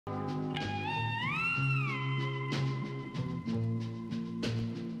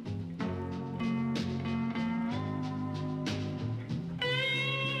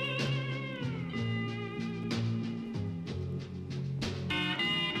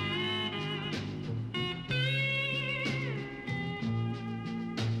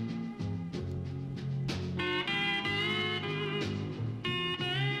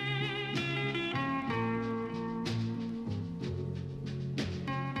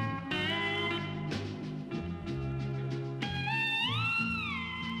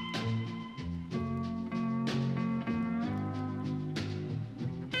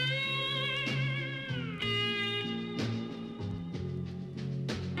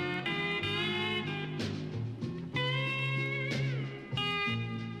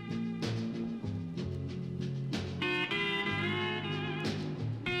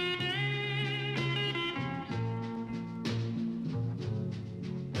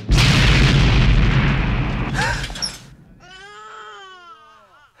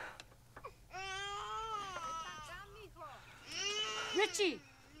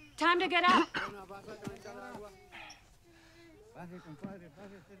Time to get up.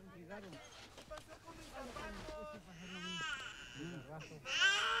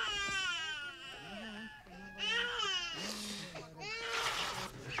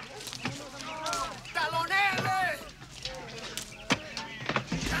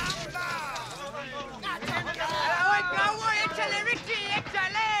 ¡Échale, Ritchie!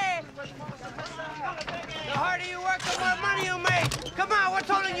 ¡Échale! The harder you work, the more money you make. Come on, what's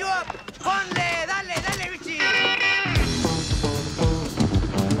holding you up? Ponle, dale, dale, Ritchie.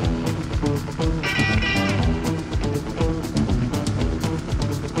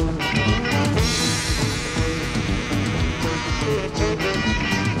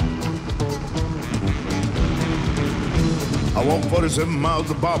 I walk 47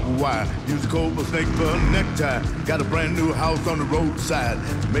 miles of barbed wire, use a cobra snake for a necktie. Got a brand new house on the roadside,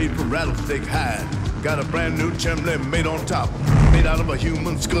 made from rattlesnake hide. Got a brand new chimney made on top, made out of a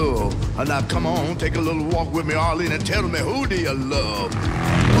human skull. And now come on, take a little walk with me, Arlene, and tell me, who do you love?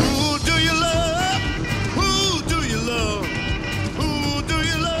 Who do you love? Who do you love? Who do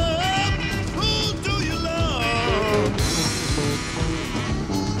you love? Who do you love?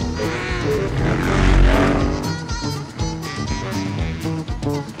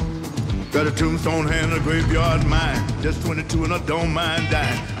 Got a tombstone hand and a graveyard mine. Just 22 and I don't mind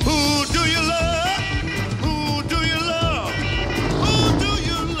dying. Who do you love? Who do you love? Who do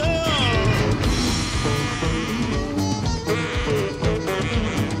you love?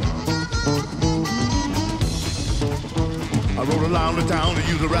 I rode around the town to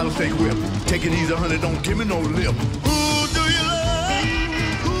use a rattlesnake whip. Take it easy, honey, don't give me no lip. Who do you love?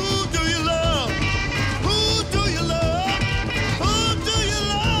 Who do you love? Who do you love? Who do you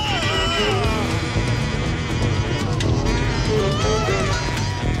love?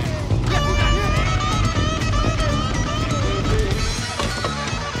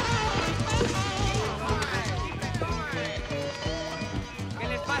 ¿Qué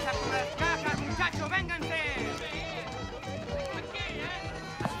les pasa con las cajas, muchachos? ¡Vénganse!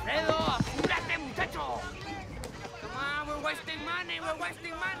 ¡Alfredo, apúrate, muchacho! Come on, we're wasting money, we're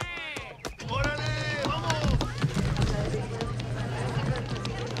wasting money! ¡Órale, vamos!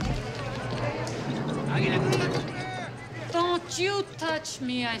 Don't you touch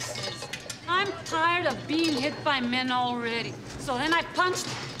me, I says. I'm tired of being hit by men already. So then I punched,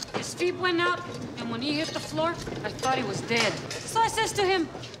 his feet went up, and when he hit the floor, I thought he was dead. So I says to him,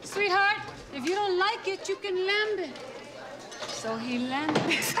 sweetheart, if you don't like it, you can land it. So he landed.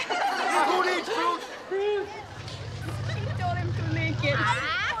 Who needs fruit? He told him to lick it.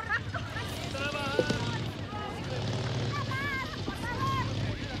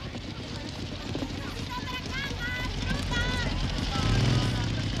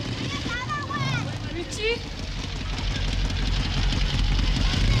 Ritchie?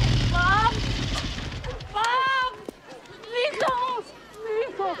 Bob? Bob! Mijo!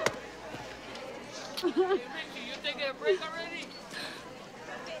 Mijo! You taking a break already?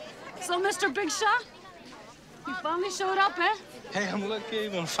 So, Mr. Big Shot, you finally showed up, eh? Hey, I'm lucky I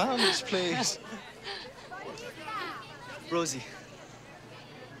even found this place. Rosie,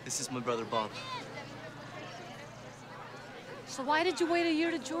 this is my brother Bob. So why did you wait a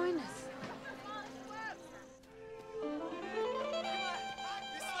year to join us?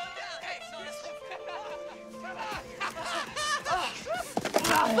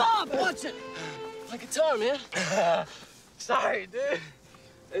 Bob, watch it! My guitar, man. Sorry, dude.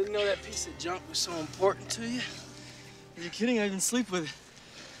 I didn't know that piece of junk was so important to you. Are you kidding? I even sleep with it.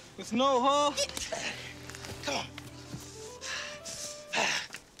 With no hole. Come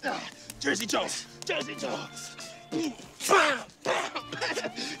on. Jersey Jones. Jersey Jones.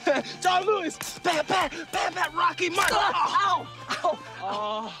 John Lewis. Bam, bam, bam, bam, Rocky Martin. Ow, ow,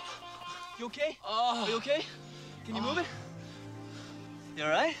 ow. You okay? Are you okay? Can you move it? You all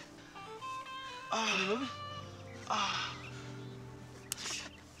right? Can you move it?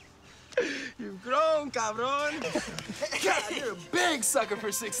 You've grown, cabron. God, you're a big sucker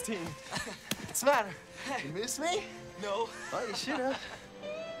for 16. What's the matter? You miss me? No. Oh, you should have.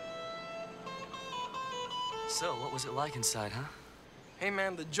 So, what was it like inside, huh? Hey,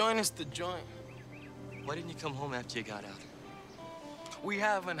 man, the joint is the joint. Why didn't you come home after you got out? We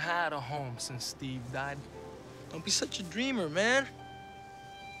haven't had a home since Steve died. Don't be such a dreamer, man.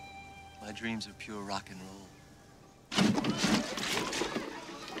 My dreams are pure rock and roll.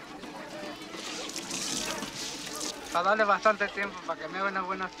 Para darle bastante tiempo para que me haga unas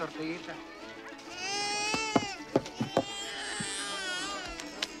buenas tortillitas.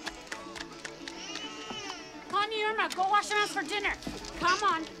 Come on, Irma, go wash your hands for dinner. Come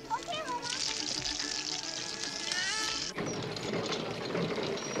on. Okay, Mama.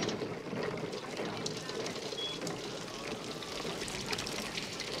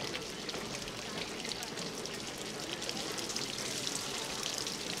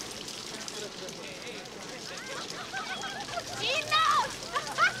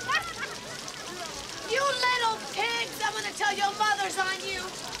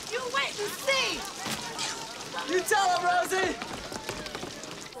 You tell him, Rosie!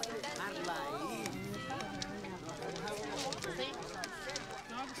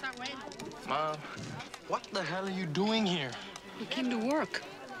 Mom, what the hell are you doing here? We came to work.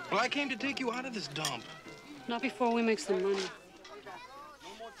 Well, I came to take you out of this dump. Not before we make some money.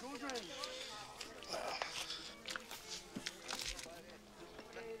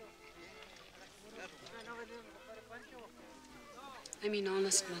 I mean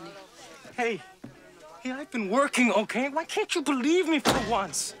honest money. Hey, I've been working, okay? Why can't you believe me for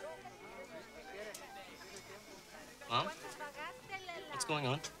once? Mom? What's going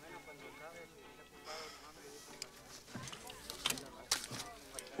on?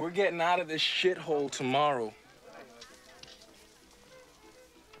 We're getting out of this shithole tomorrow.